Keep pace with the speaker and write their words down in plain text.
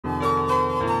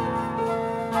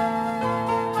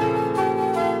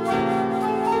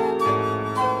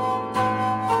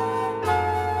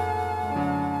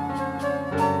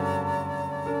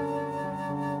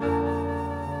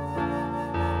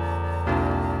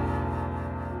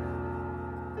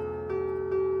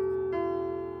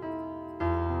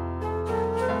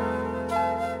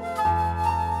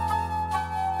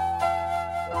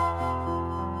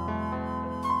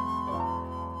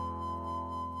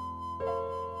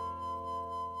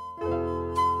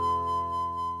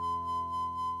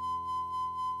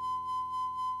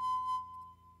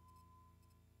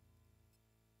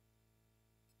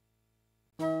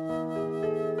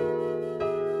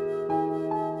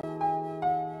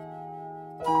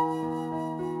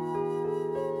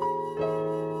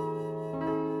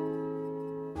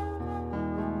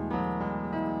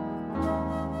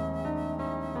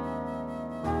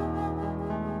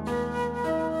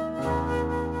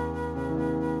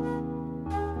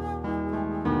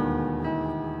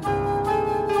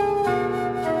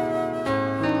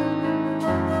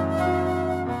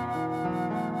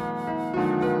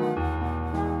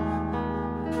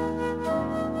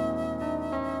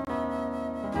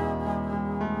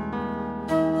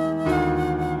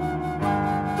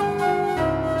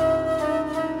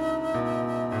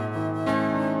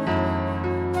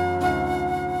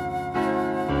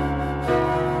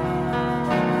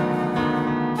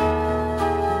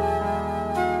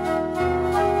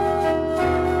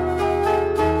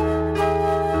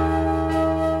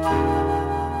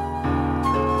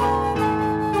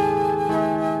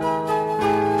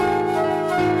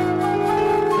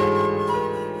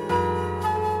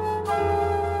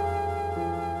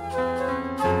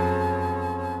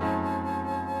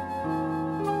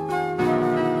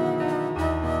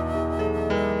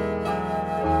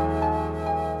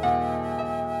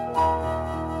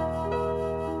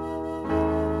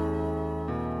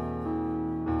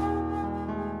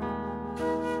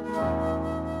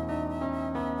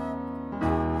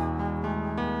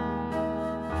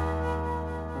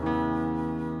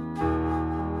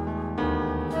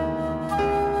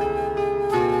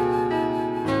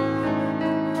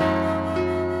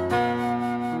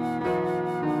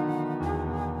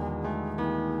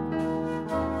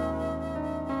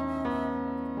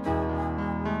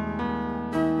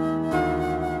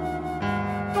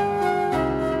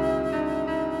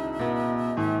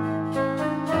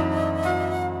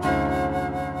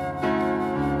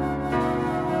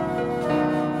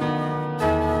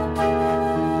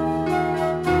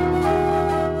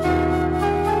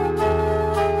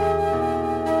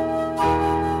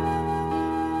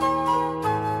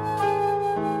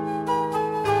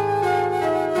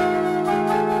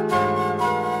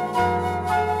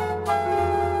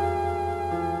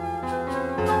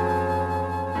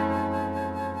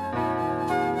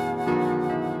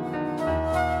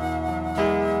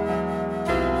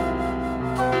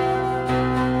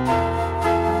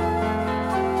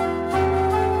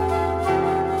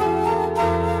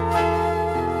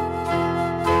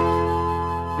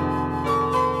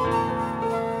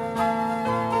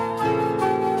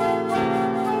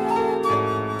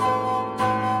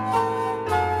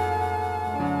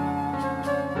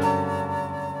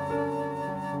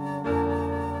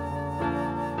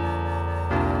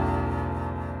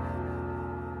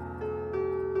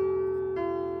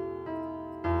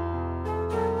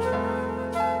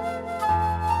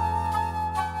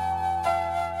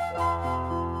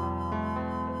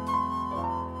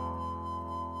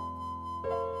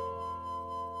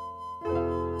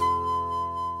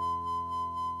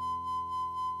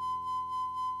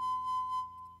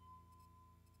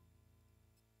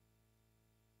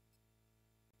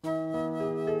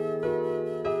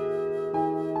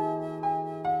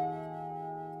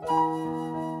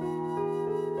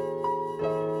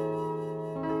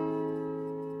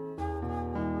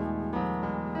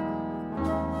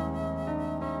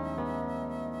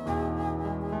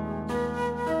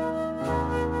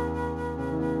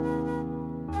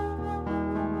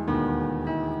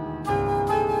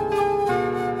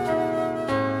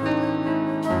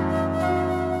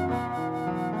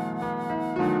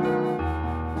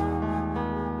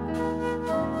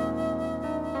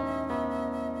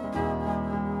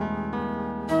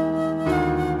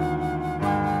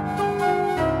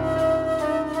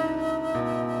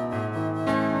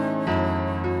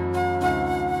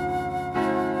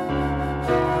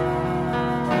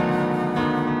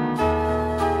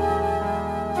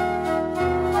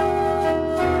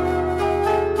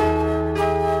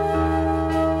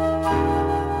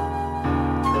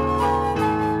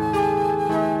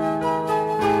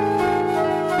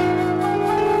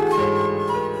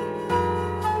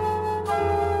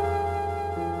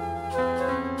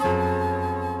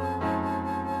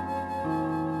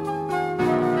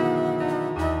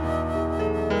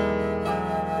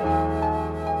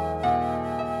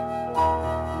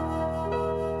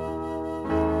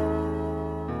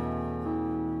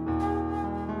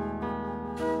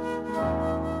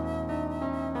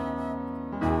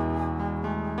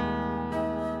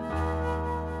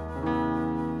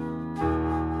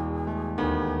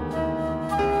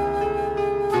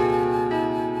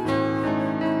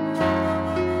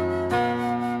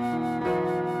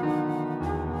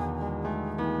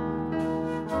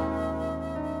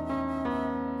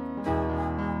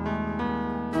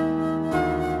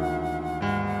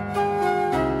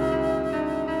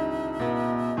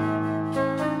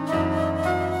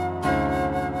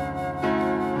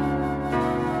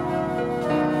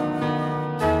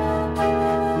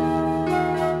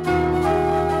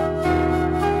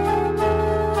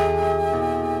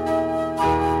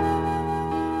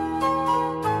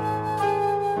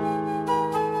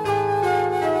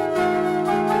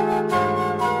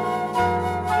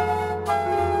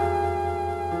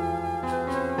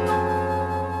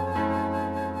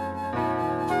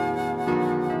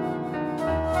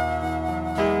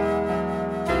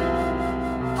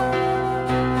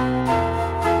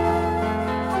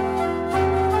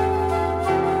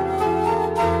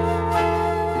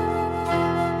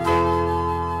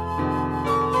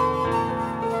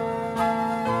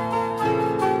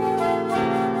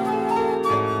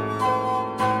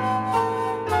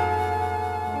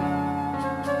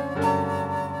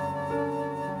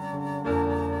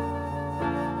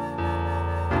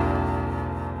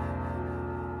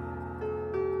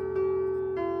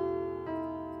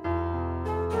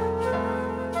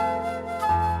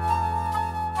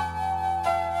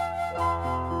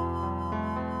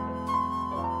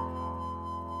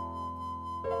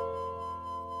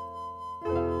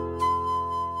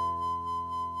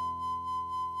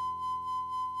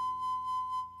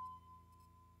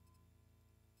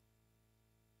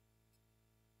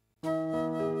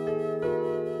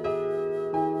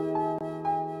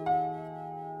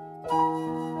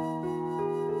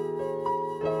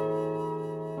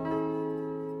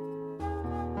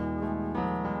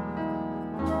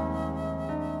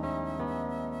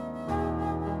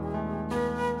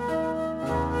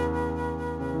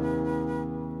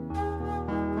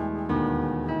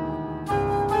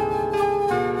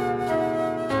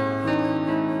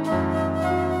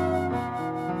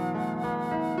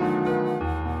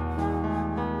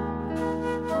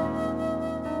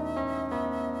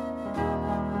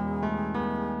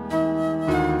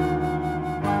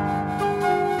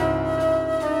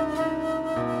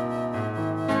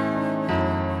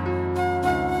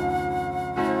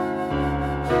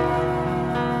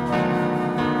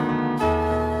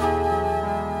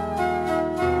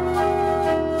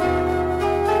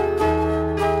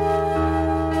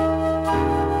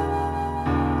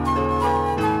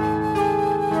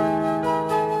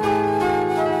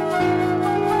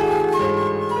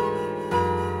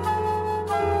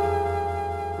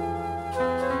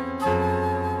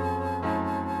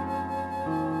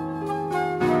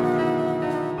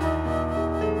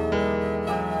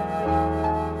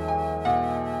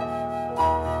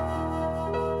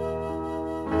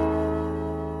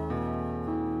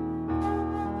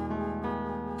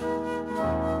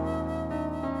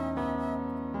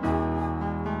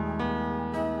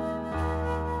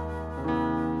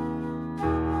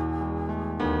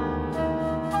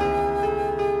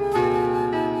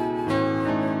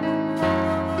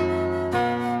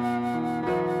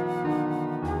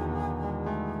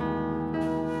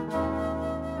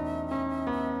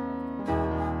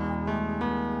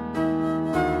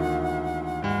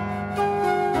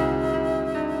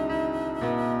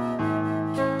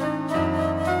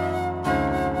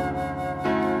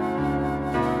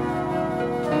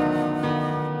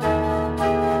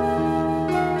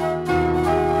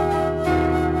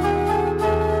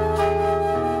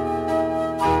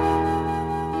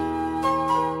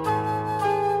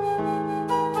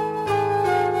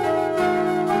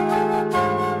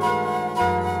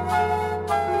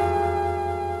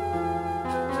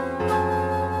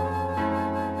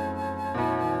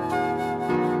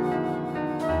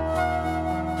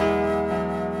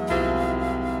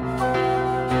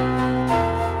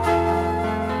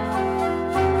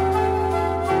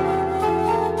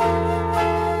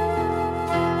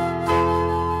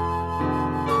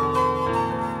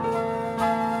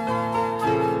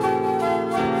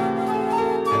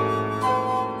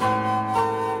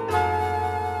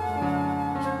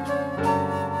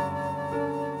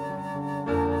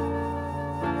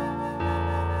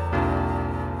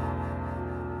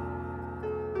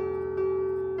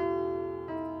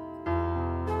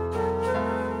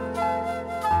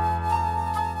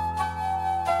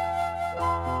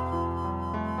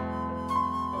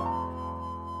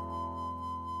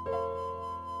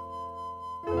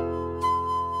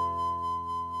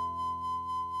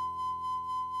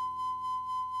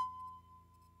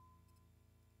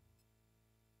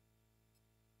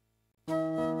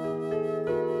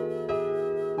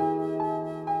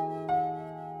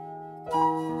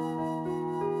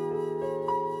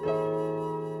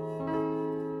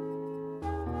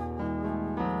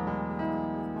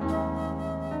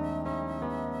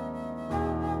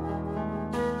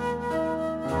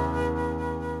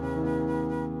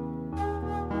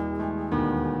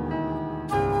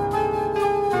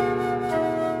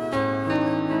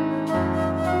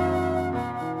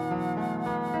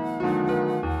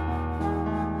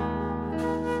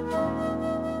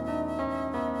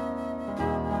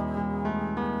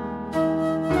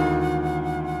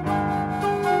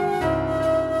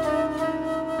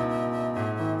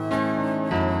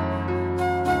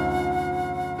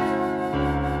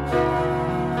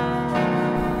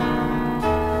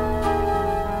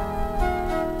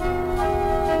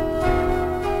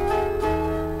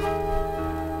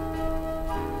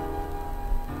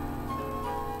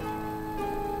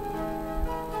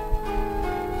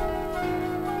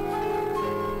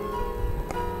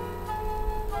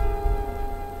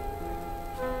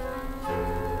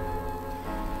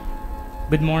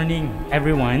Good morning,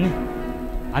 everyone.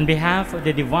 On behalf of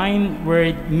the Divine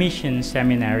Word Mission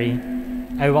Seminary,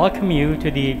 I welcome you to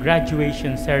the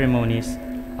graduation ceremonies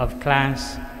of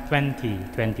Class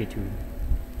 2022.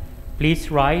 Please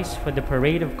rise for the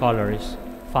parade of colors,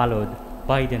 followed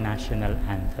by the national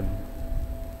anthem.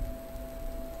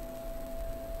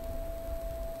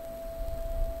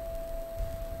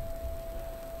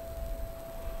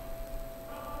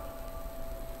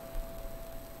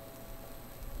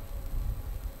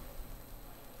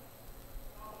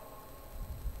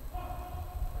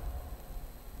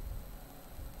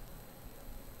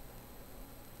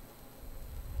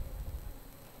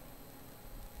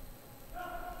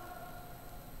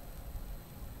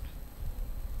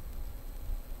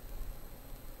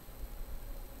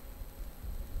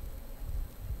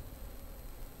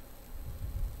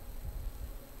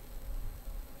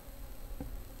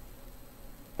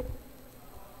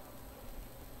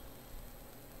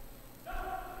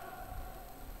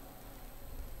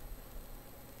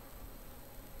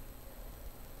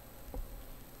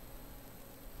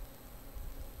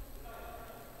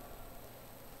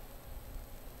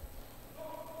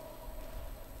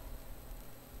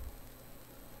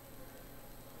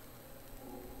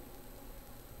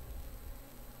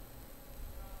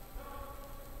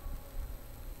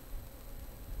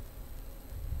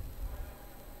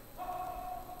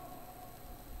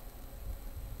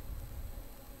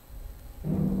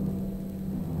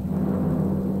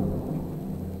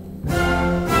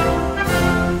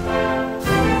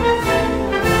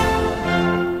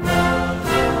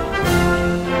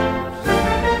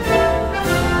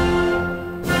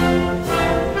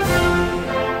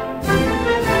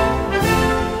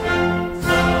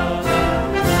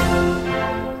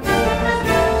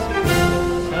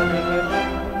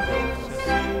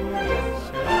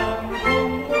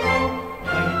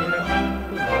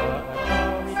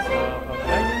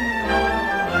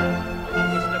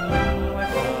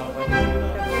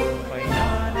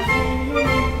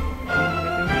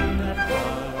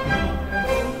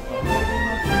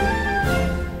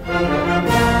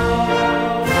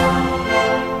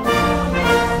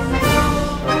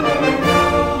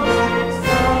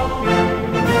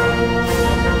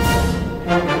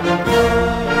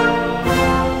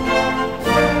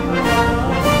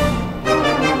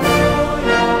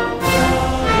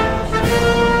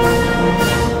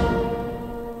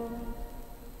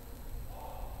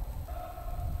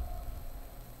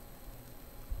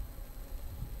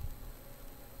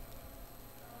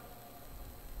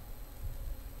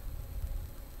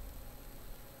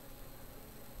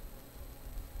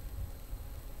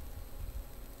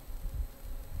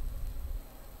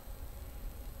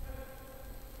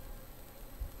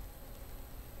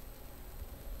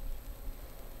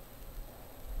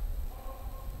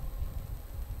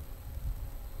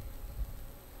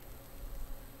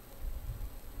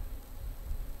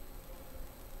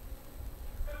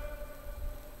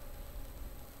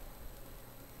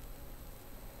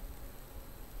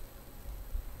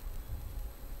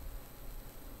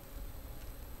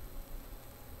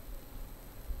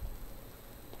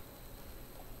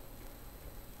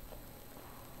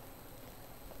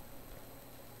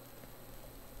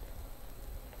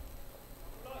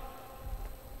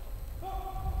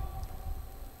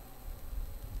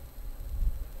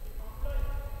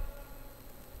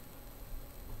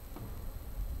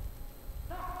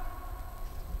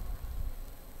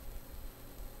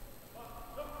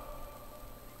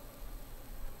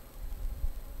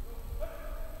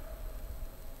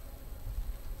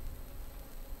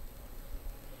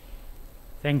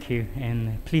 Thank you,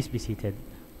 and please be seated.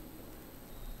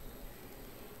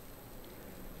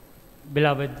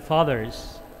 Beloved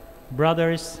fathers,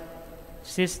 brothers,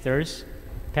 sisters,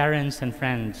 parents and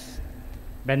friends,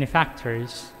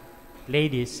 benefactors,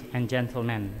 ladies and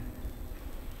gentlemen,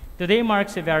 today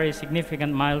marks a very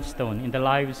significant milestone in the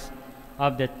lives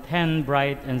of the 10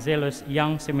 bright and zealous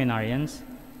young seminarians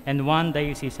and 1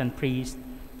 diocesan priest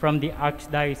from the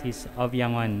Archdiocese of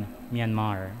Yangon,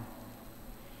 Myanmar.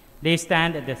 They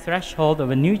stand at the threshold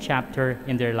of a new chapter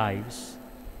in their lives.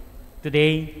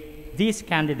 Today, these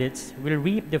candidates will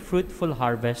reap the fruitful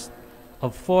harvest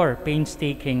of 4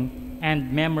 painstaking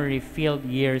and memory-filled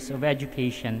years of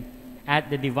education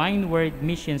at the Divine Word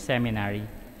Mission Seminary,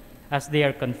 as they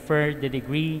are conferred the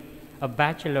degree of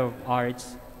Bachelor of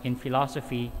Arts in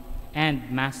Philosophy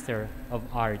and Master of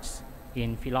Arts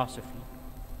in Philosophy.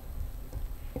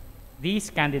 These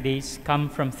candidates come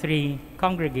from 3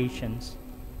 congregations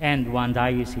and 1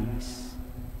 diocese.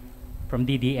 From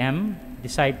DDM,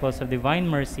 Disciples of Divine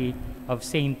Mercy of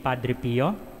Saint Padre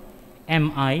Pio;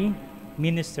 MI,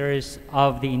 Ministers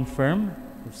of the Infirm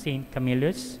of Saint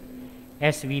Camillus;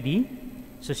 SVD,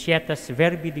 Societas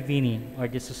Verbi Divini, or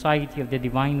the Society of the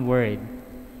Divine Word,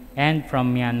 and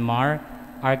from Myanmar,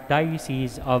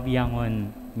 Archdiocese of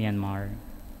Yangon, Myanmar.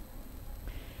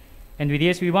 And with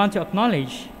this, we want to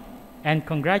acknowledge and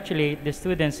congratulate the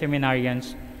student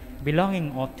seminarians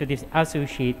belonging to this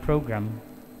associate program.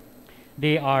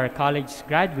 They are college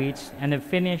graduates and have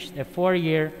finished a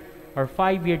 4-year or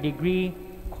 5-year degree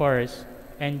course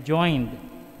and joined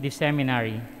the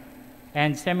seminary.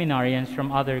 And seminarians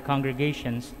from other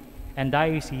congregations and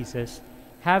dioceses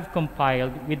have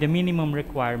compiled with the minimum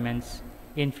requirements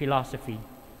in philosophy,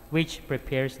 which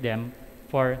prepares them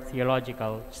for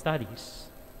theological studies.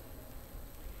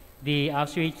 The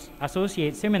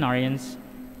associate seminarians,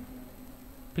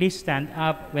 please stand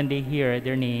up when they hear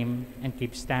their name and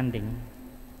keep standing.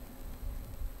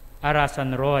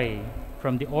 Arasan Roy,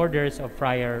 from the Orders of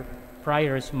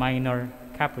Friars Minor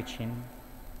Capuchin.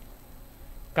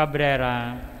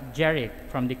 Cabrera Jeric,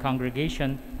 from the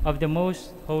Congregation of the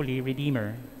Most Holy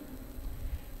Redeemer.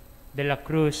 De la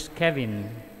Cruz Kevin,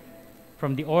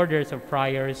 from the Orders of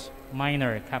Friars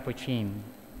Minor Capuchin.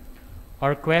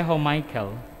 Orquejo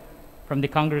Michael, from the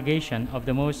Congregation of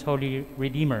the Most Holy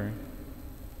Redeemer.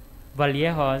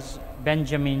 Vallejos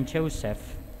Benjamin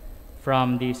Joseph,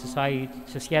 from the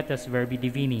Societas Verbi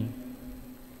Divini.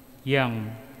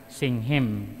 Young Sing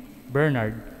Him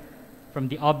Bernard, from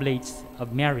the Oblates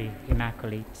of Mary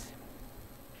Immaculate.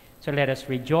 So let us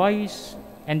rejoice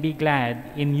and be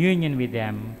glad in union with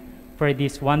them for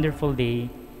this wonderful day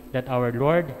that our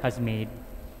Lord has made.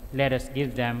 Let us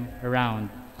give them a round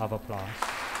of applause.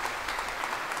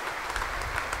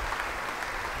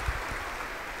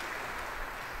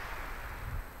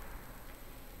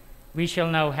 We shall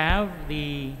now have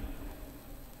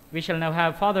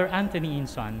Father Anthony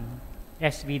Inson,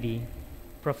 SVD,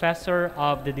 Professor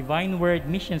of the Divine Word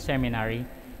Mission Seminary,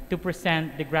 to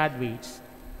present the graduates,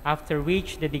 after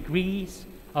which the degrees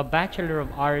of Bachelor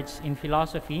of Arts in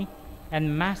Philosophy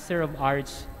and Master of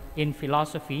Arts in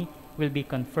Philosophy will be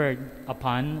conferred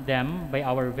upon them by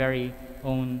our very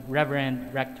own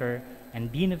Reverend Rector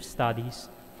and Dean of Studies,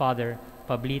 Father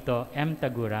Pablito M.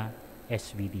 Tagura,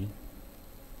 SVD.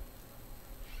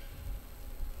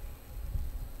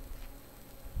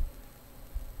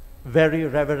 Very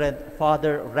Reverend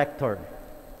Father Rector,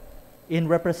 in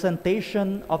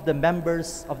representation of the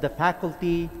members of the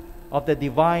Faculty of the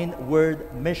Divine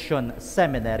Word Mission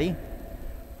Seminary,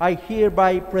 I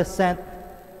hereby present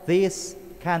these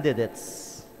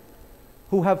candidates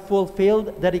who have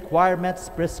fulfilled the requirements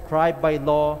prescribed by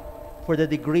law for the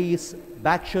degrees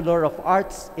Bachelor of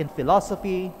Arts in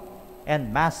Philosophy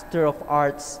and Master of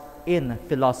Arts in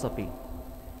Philosophy.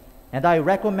 And I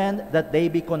recommend that they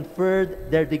be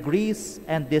conferred their degrees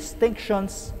and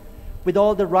distinctions with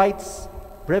all the rights,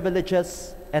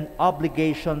 privileges, and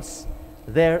obligations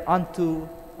thereunto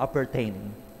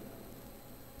appertaining.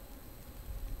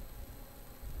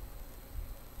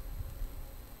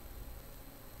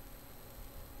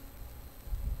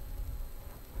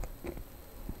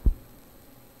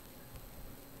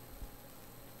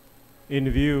 In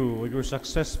view of your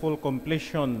successful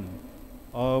completion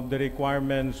of the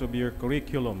requirements of your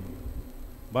curriculum,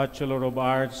 Bachelor of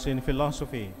Arts in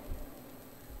Philosophy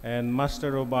and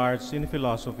Master of Arts in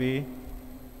Philosophy,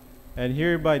 and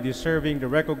hereby deserving the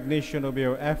recognition of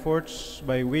your efforts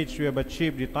by which you have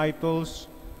achieved the titles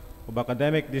of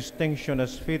academic distinction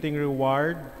as fitting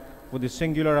reward for the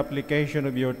singular application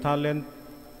of your talent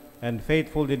and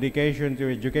faithful dedication to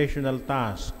your educational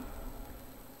task.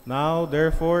 Now,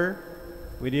 therefore,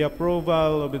 with the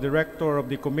approval of the Director of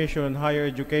the Commission on Higher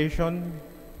Education,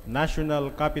 National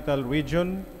Capital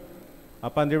Region,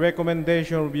 upon the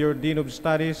recommendation of your Dean of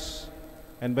Studies,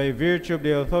 and by virtue of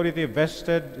the authority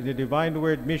vested in the Divine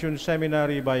Word Mission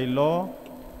Seminary by law,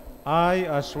 I,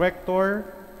 as Rector,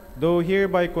 do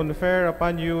hereby confer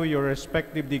upon you your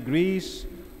respective degrees,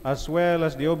 as well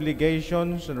as the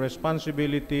obligations and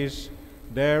responsibilities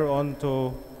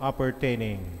thereunto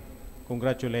appertaining.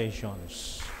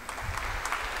 Congratulations.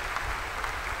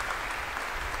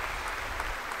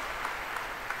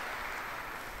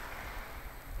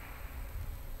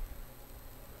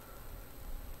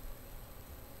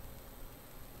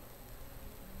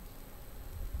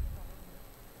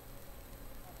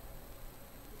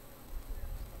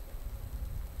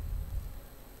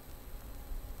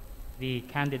 The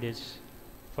candidates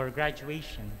for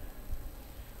graduation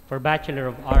for Bachelor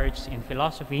of Arts in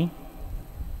Philosophy: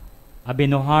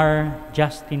 Abenohar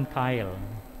Justin Kyle,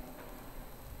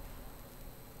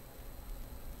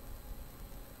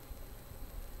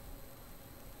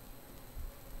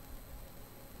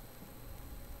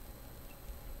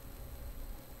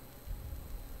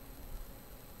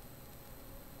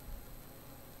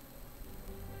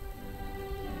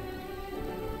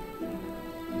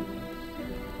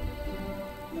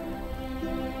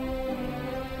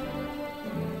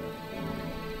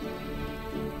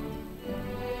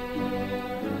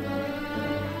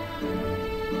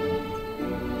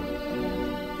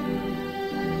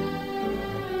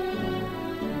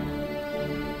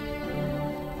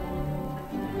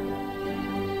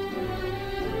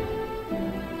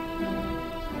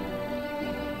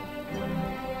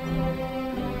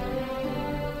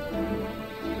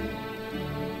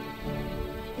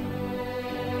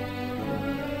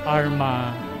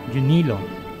 Arma Junilo,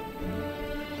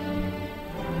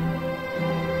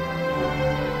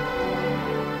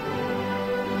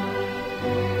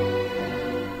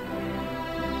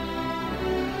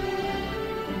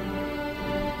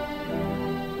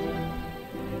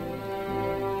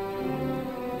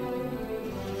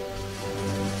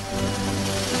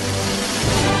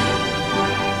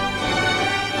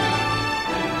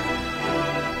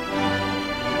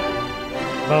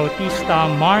 Bautista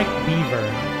Mark Beaver,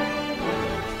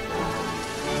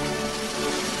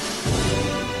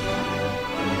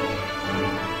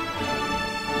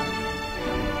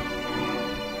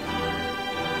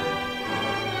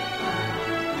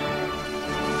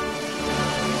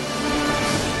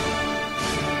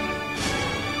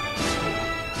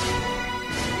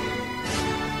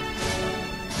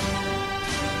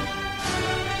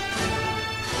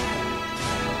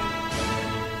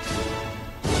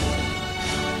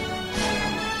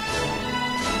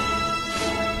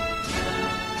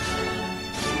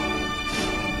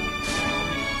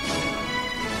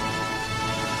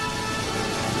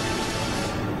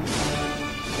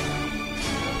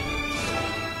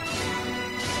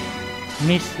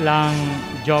 Miss Lang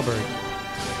Jobert,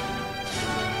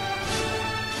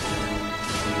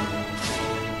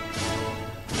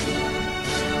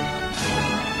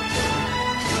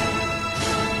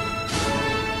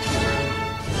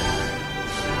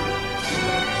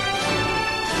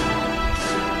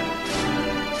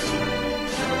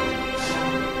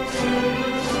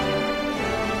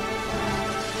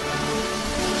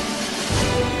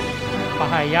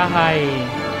 Pahayahay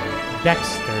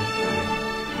Dexter,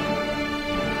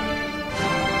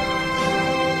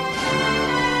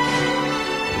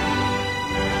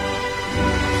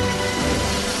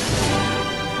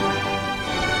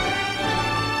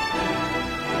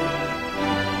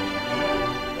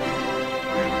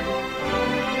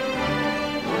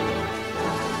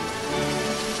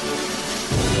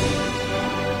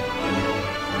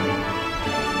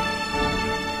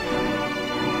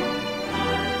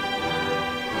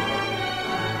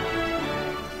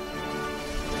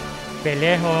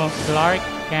 Pelejo Clark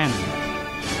Kent,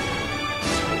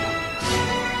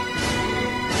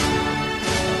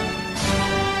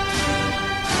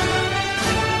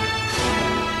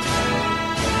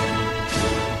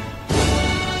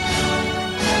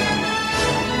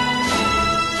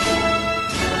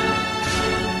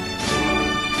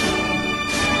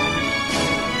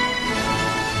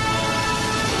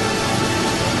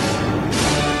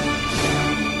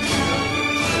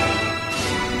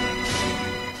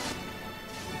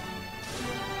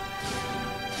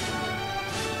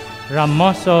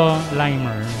 Ramoso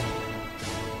Limer,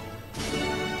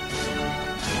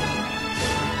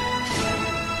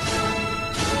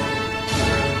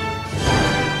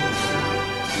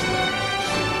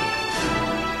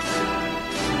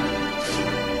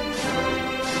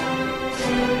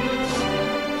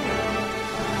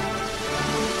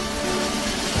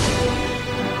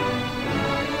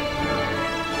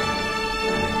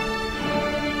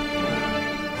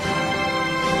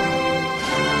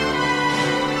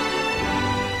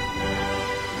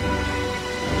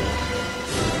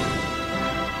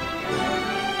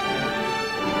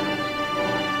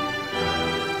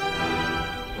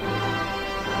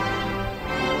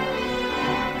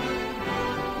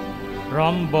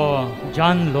 Rombo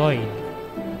John Lloyd,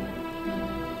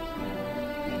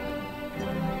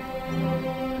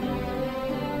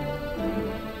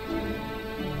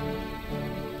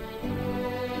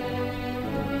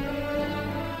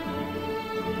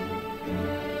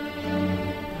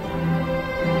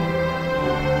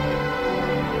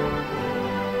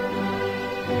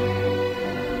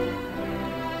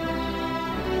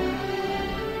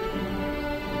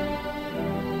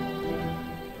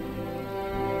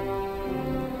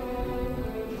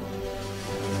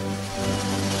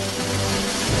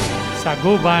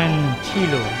 Saguban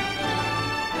Chilo,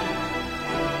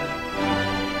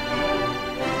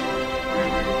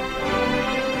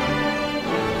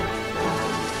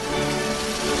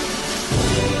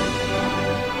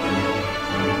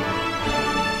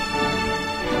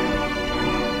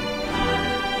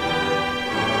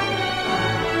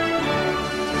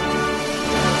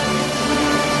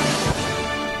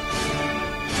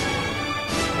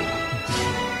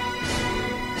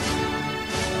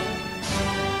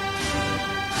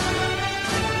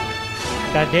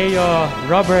 Tadeo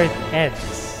Robert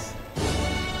Eds,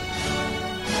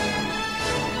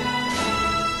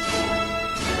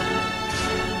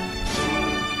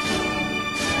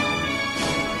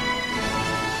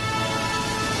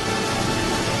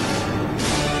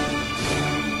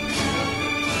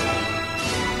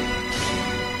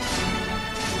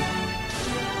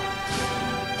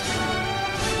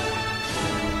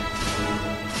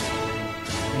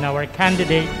 and our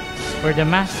candidate for the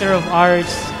Master of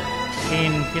Arts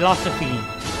in Philosophy,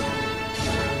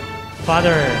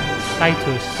 Father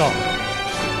Titus Sok.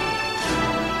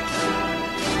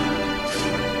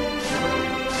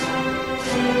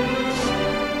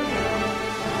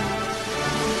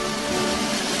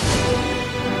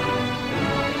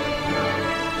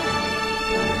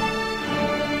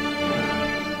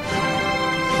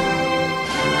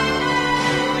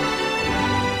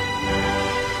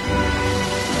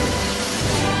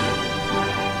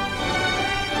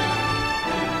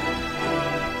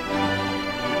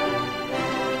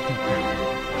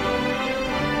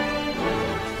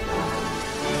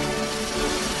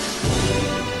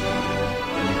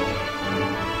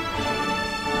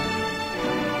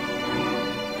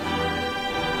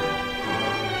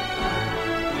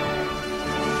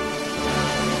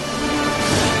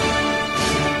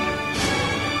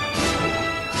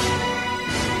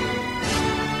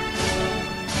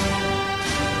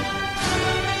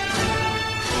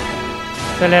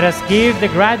 So let us give the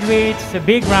graduates a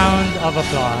big round of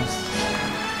applause.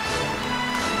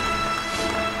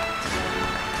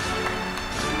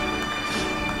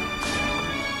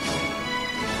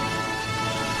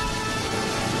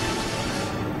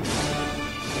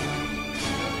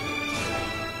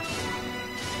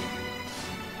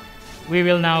 We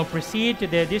will now proceed to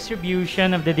the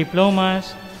distribution of the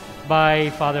diplomas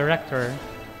by Father Rector.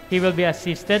 He will be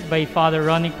assisted by Father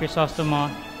Ronnie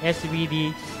Crisostomo,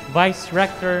 SVD, Vice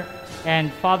Rector,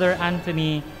 and Father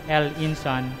Anthony L.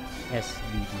 Inson,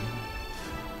 SVD.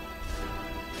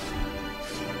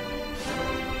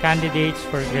 Candidates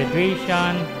for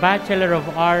graduation, Bachelor of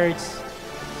Arts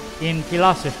in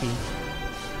Philosophy.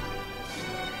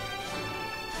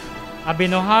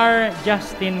 Abinohar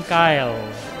Justin Kyle,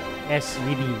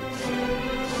 SVD.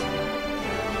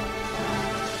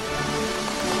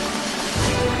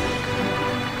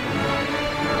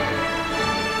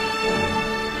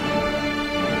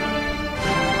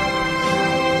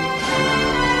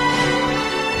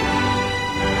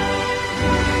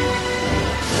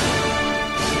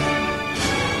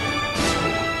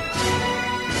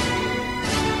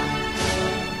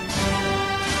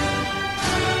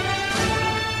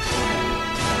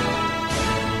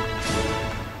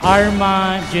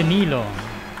 Arma Janilo.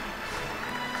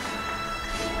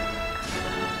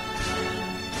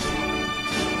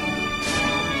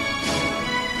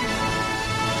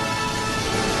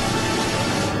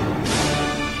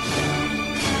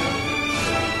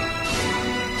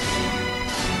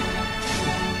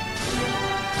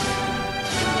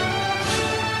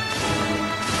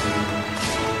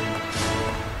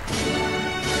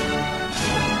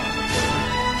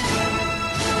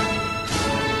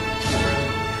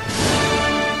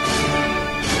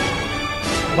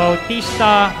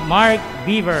 Bautista Mark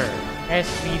Beaver,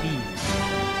 SVD.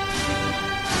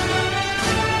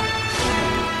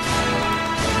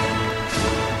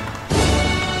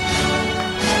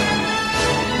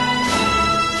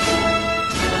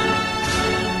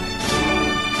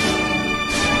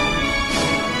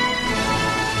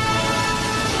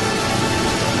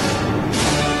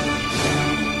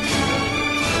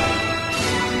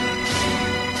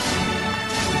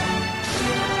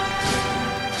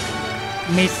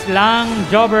 Miss Lang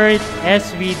Jobert,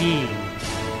 SVD.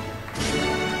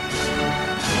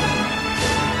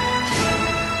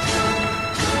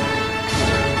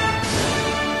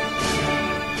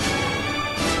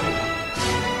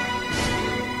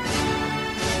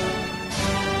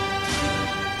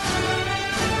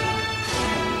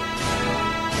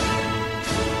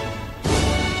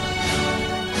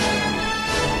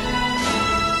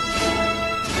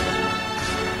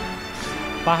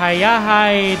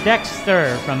 Pahayahay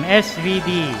Dexter from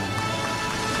SVD.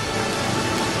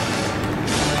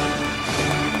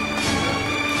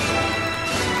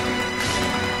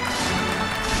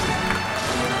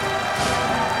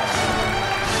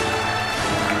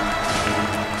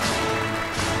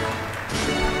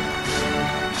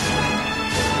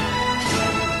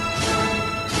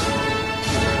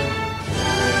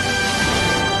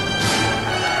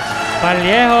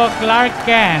 Vallejo Clark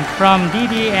Kent from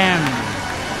DDM.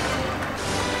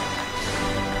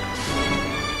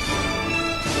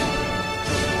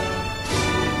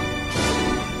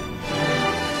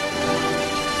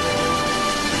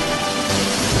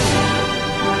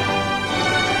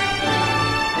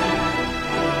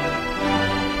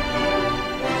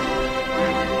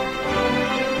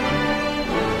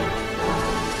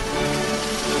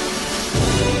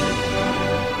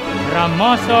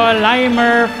 Ramoso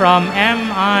Limer from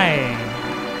MI.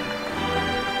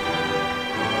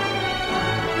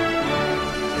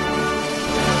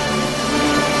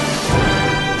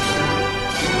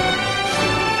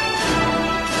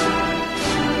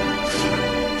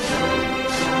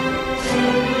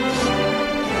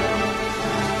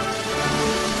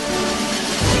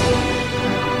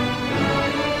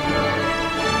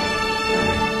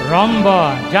 Rombo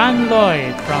John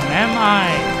Lloyd from MI.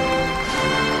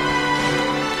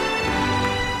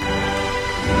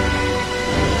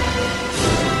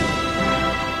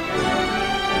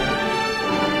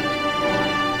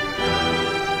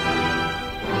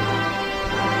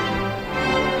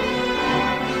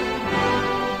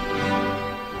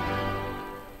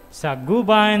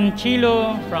 Saguban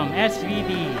Chilo from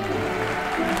SVD.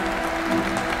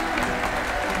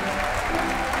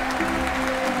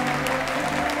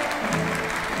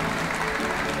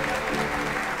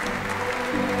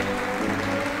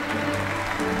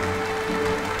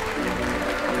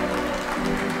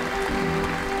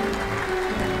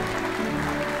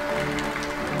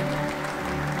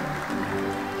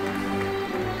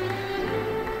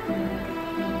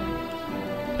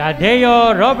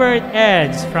 Tadeo Robert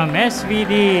Eds from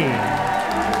SVD.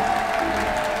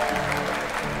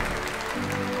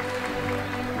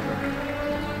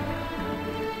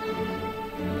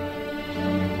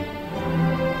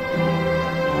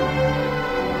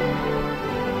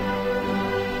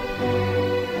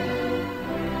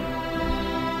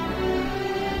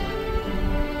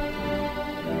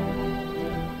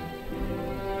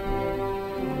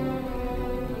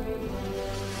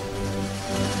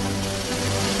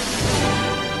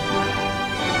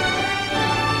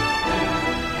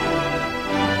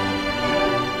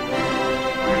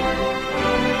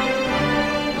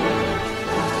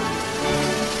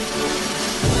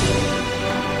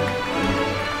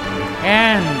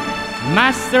 And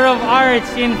Master of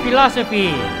Arts in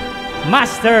Philosophy,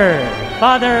 Master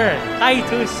Father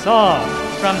Titus So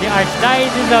from the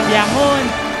Archdiocese of Yangon,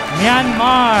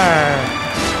 Myanmar.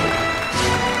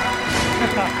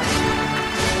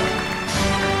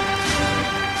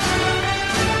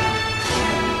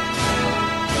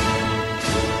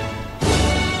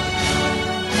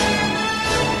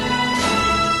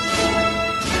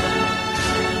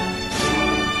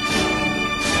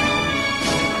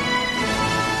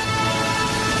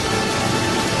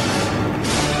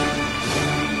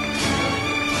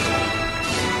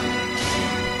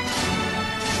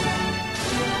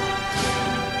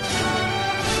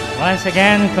 Once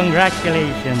again,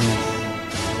 congratulations.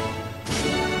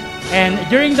 And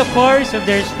during the course of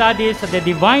their studies at the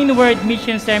Divine Word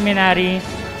Mission Seminary,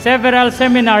 several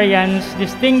seminarians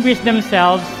distinguished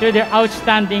themselves through their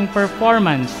outstanding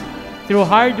performance, through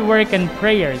hard work and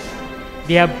prayers.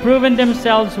 They have proven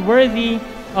themselves worthy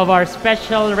of our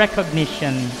special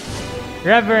recognition.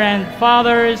 Reverend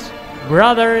fathers,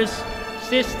 brothers,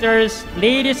 sisters,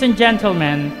 ladies and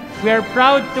gentlemen, we are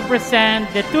proud to present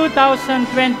the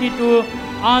 2022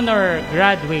 honor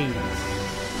graduates.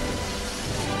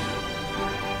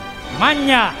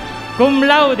 Magna Cum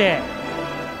Laude,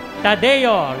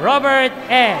 Tadeo Robert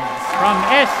Eds from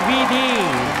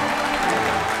SVD.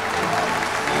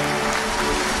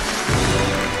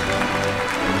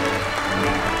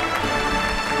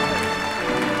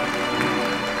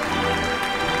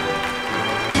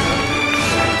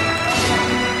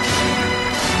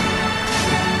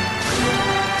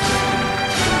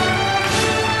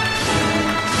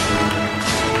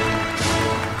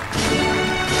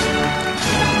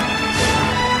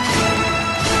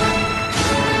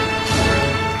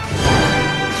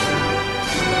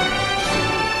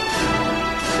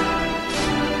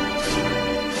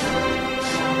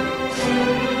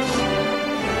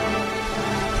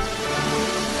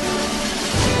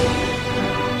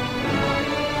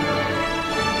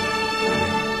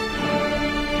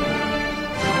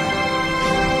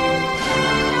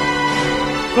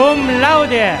 Cum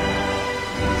laude,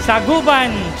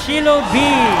 Saguban Chilo B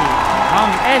from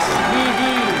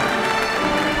SVD.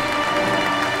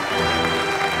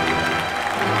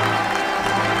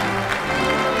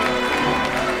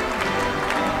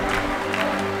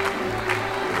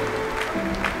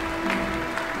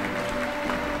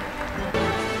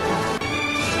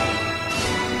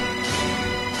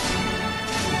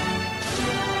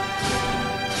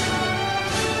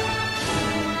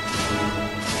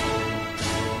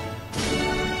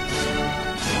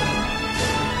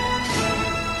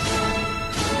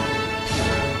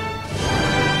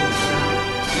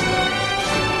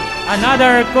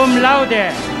 Another cum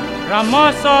laude,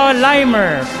 Ramoso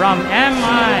Limer from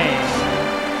MI.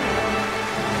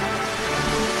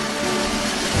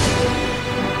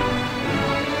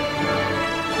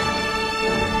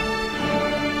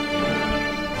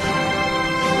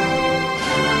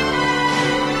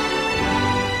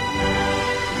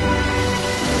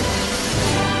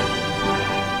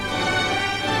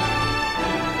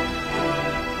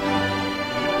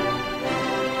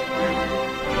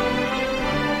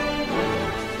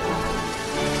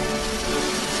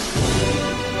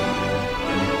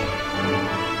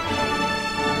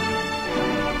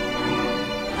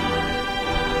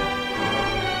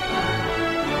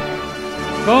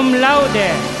 Cum laude,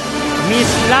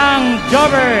 Miss Lang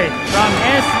Jobert from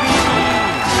SBD.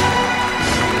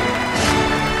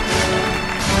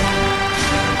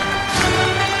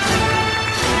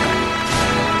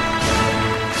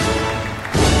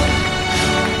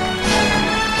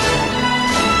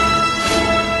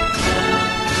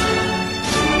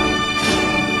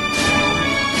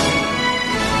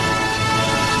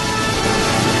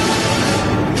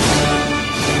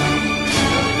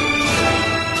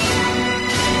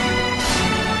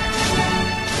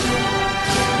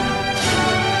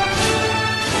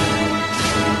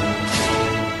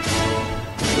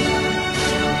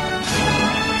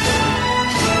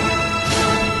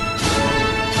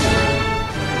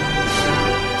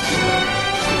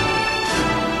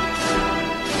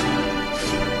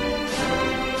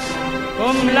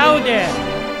 Cum laude,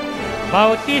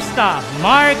 Bautista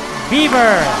Mark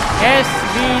Beaver,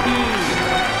 SBD.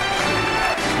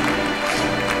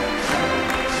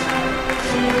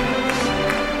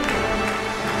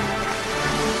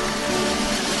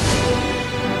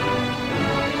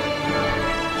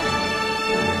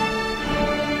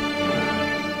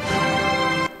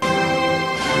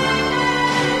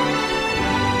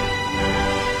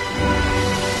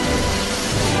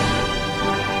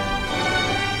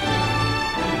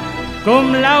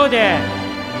 Cum laude,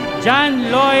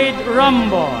 John Lloyd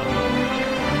Rombo.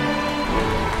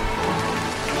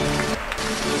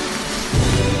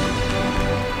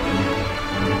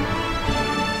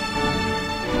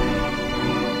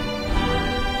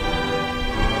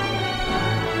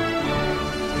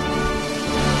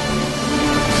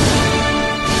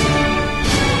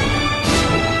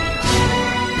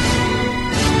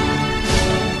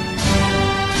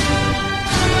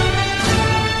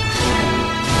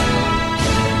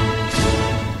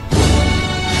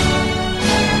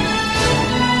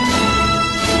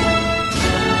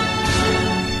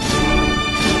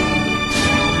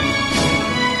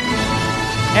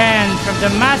 And from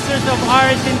the Masters of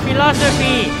Arts in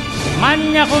Philosophy,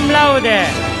 magna cum laude,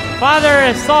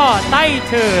 Father Saw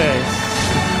Titus.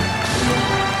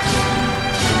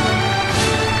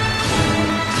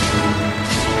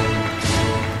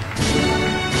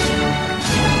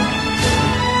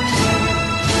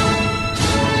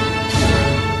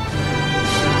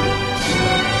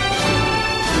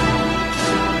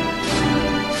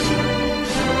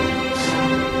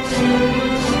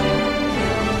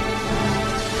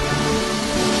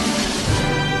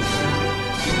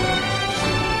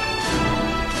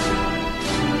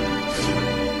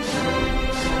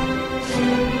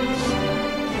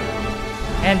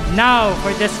 And now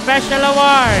for the special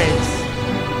awards.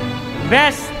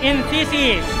 Best in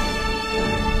Thesis,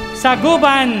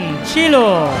 Saguban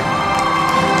Chilo.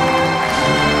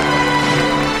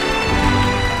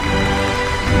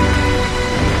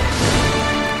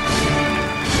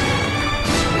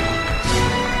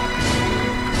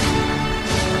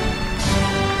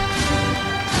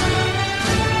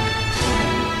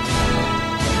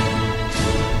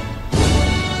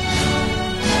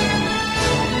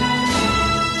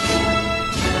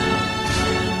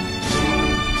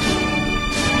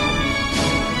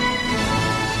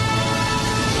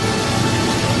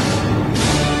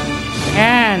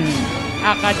 And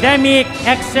Academic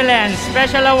Excellence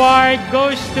Special Award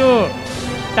goes to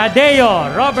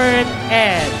Tadeo Robert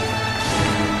Ed.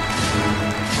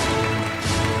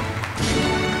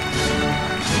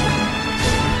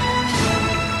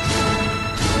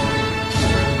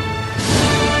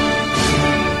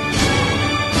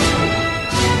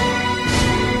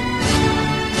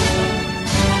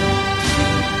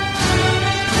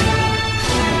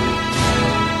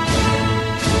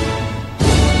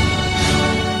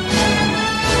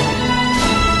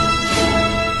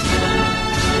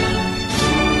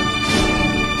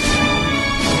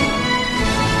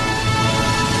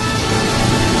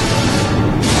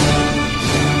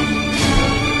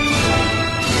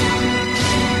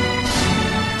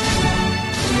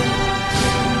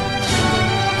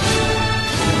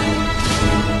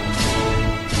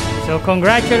 So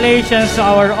congratulations to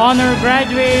our honor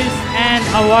graduates and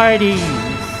awardees.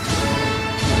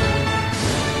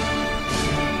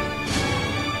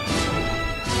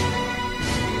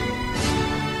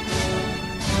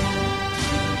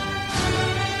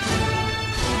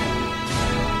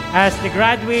 As the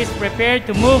graduates prepare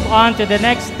to move on to the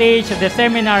next stage of the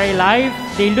seminary life,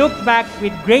 they look back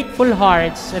with grateful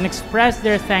hearts and express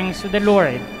their thanks to the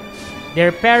Lord,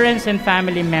 their parents and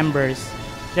family members,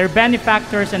 their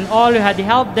benefactors, and all who had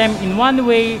helped them in one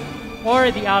way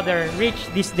or the other reach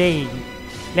this day.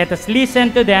 Let us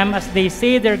listen to them as they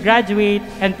say their graduate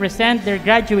and present their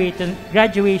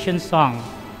graduation song.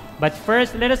 But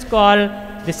first, let us call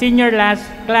the senior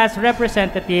class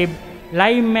representative,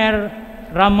 Laimer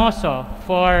Ramoso,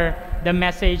 for the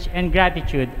message and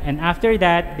gratitude. And after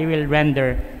that, they will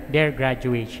render their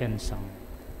graduation song.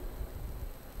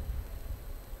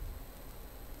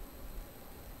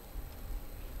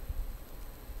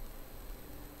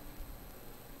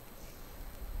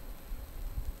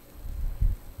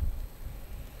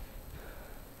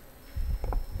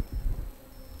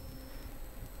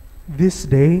 This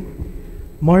day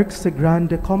marks a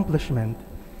grand accomplishment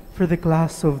for the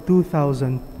class of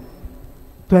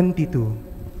 2022.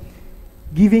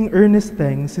 Giving earnest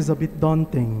thanks is a bit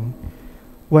daunting.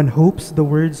 One hopes the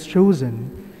words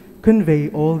chosen convey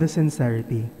all the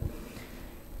sincerity.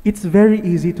 It's very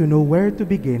easy to know where to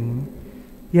begin,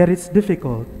 yet it's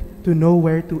difficult to know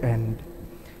where to end.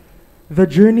 The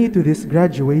journey to this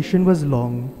graduation was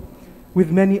long,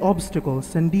 with many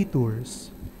obstacles and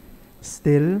detours.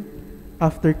 Still,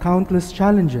 after countless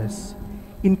challenges,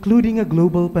 including a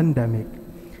global pandemic,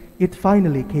 it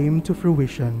finally came to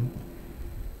fruition.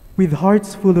 With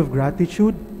hearts full of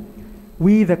gratitude,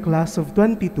 we, the class of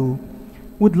 22,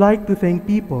 would like to thank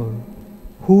people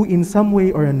who, in some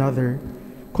way or another,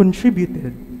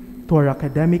 contributed to our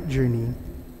academic journey.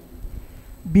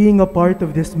 Being a part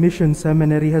of this mission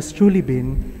seminary has truly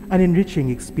been an enriching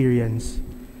experience.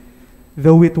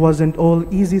 Though it wasn't all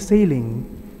easy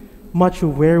sailing, much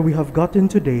of where we have gotten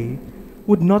today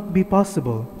would not be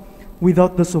possible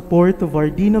without the support of our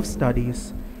Dean of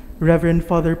Studies, Reverend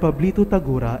Father Pablito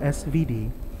Tagura,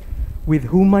 SVD, with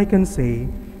whom I can say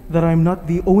that I'm not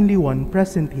the only one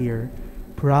present here,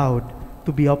 proud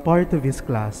to be a part of his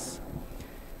class.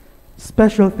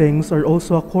 Special thanks are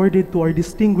also accorded to our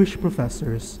distinguished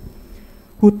professors,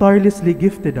 who tirelessly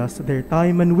gifted us their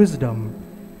time and wisdom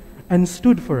and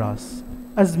stood for us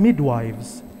as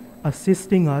midwives,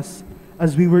 assisting us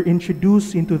as we were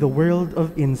introduced into the world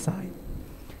of insight.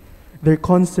 Their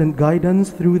constant guidance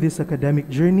through this academic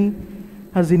journey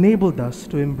has enabled us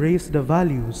to embrace the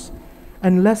values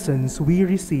and lessons we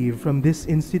receive from this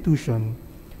institution,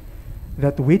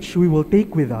 that which we will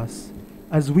take with us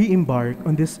as we embark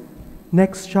on this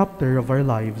next chapter of our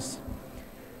lives.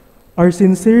 Our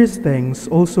sincerest thanks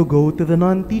also go to the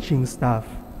non-teaching staff,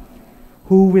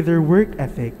 who with their work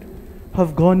ethic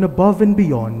have gone above and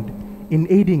beyond in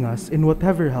aiding us in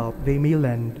whatever help they may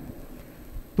lend.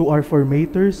 To our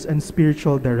formators and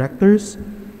spiritual directors,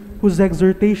 whose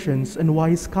exhortations and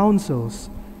wise counsels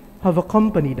have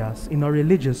accompanied us in our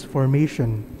religious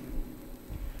formation.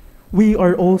 We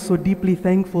are also deeply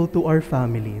thankful to our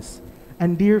families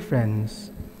and dear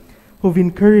friends who've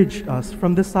encouraged us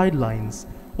from the sidelines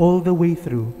all the way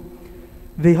through.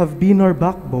 They have been our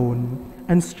backbone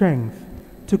and strength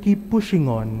to keep pushing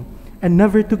on and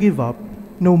never to give up,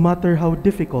 no matter how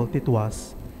difficult it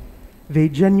was. They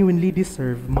genuinely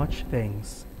deserve much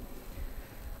thanks.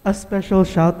 A special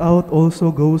shout out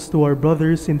also goes to our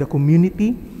brothers in the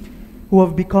community who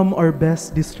have become our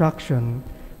best distraction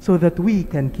so that we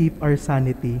can keep our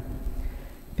sanity.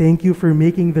 Thank you for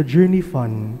making the journey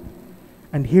fun.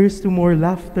 And here's to more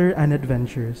laughter and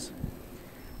adventures.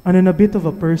 And on a bit of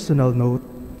a personal note,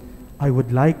 I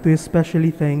would like to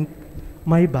especially thank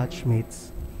my batchmates,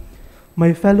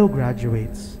 my fellow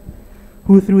graduates,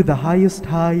 who through the highest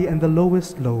high and the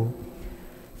lowest low,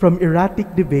 from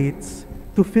erratic debates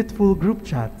to fitful group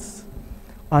chats,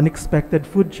 unexpected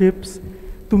food trips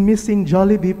to missing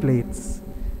Jollibee plates,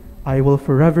 I will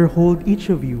forever hold each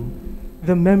of you,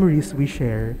 the memories we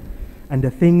share, and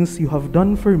the things you have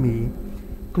done for me,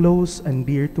 close and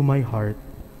dear to my heart.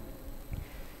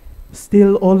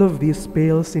 Still, all of this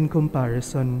pales in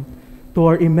comparison to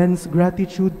our immense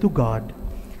gratitude to God,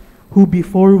 who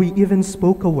before we even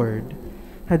spoke a word,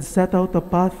 had set out a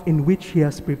path in which He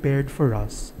has prepared for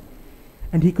us.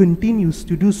 And He continues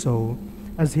to do so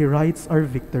as He writes our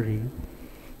victory.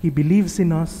 He believes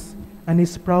in us and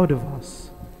is proud of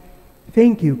us.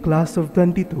 Thank you, class of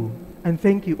 22, and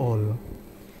thank you all.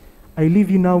 I leave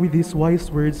you now with these wise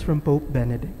words from Pope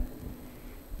Benedict.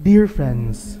 Dear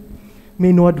friends,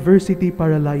 may no adversity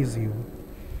paralyze you.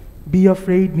 Be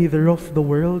afraid neither of the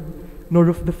world, nor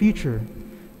of the future,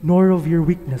 nor of your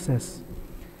weaknesses.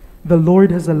 The Lord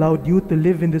has allowed you to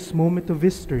live in this moment of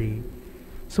history,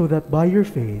 so that by your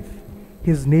faith,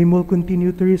 His name will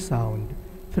continue to resound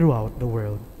throughout the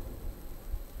world.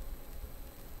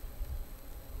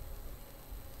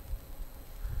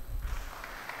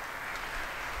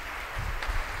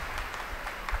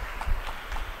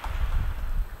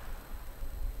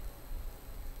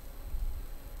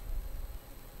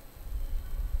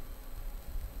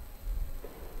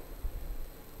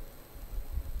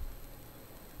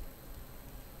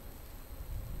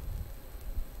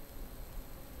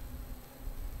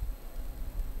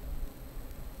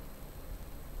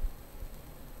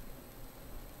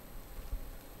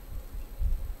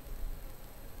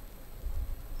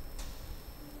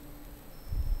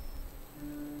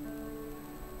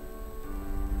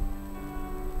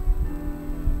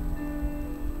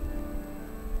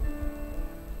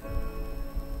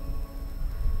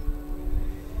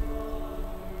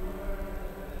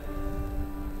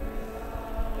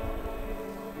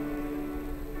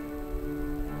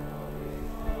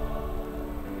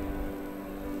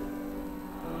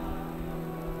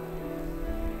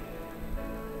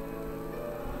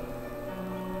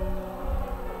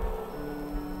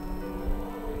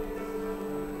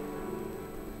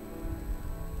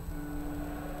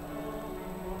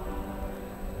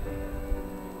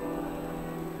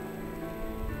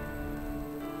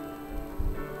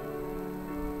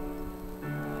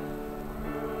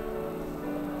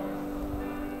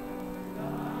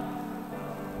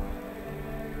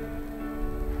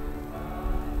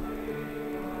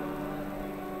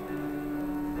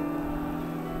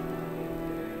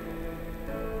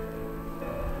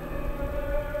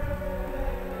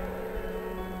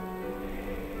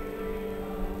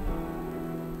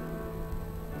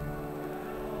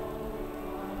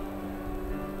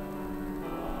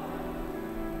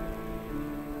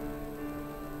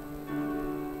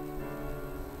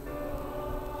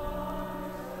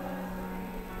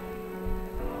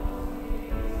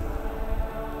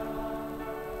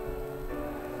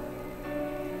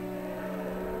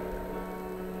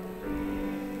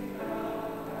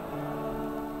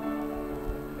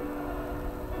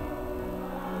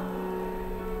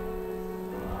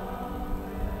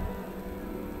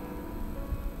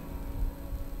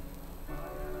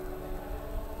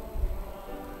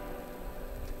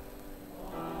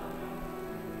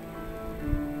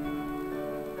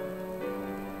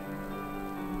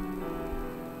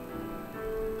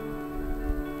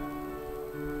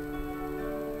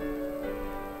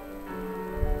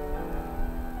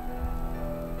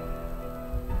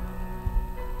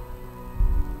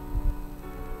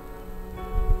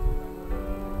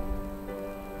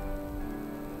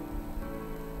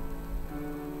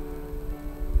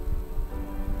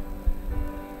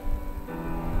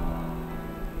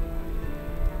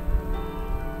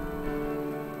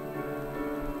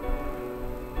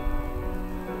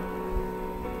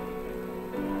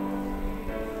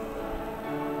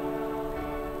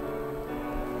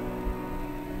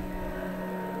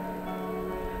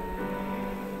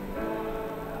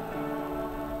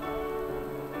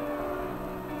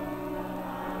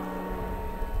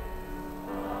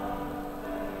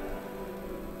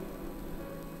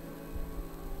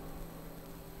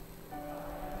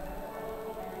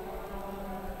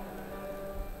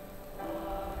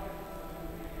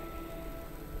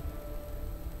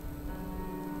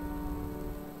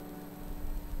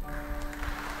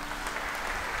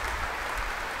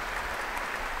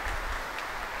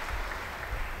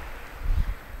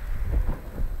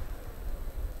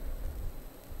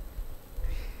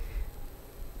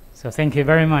 So thank you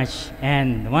very much.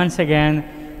 And once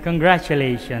again,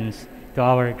 congratulations to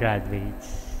our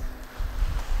graduates.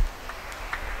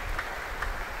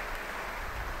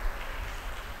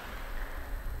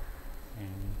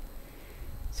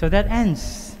 So that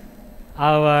ends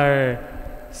our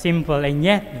simple and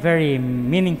yet very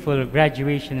meaningful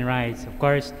graduation rites. Of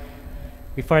course,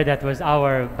 before that was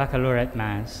our Baccalaureate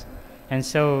Mass. And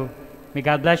so, may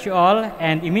God bless you all.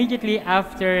 And immediately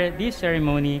after this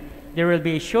ceremony, there will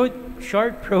be a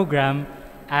short program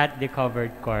at the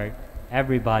covered court.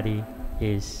 Everybody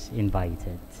is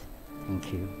invited.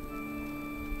 Thank you.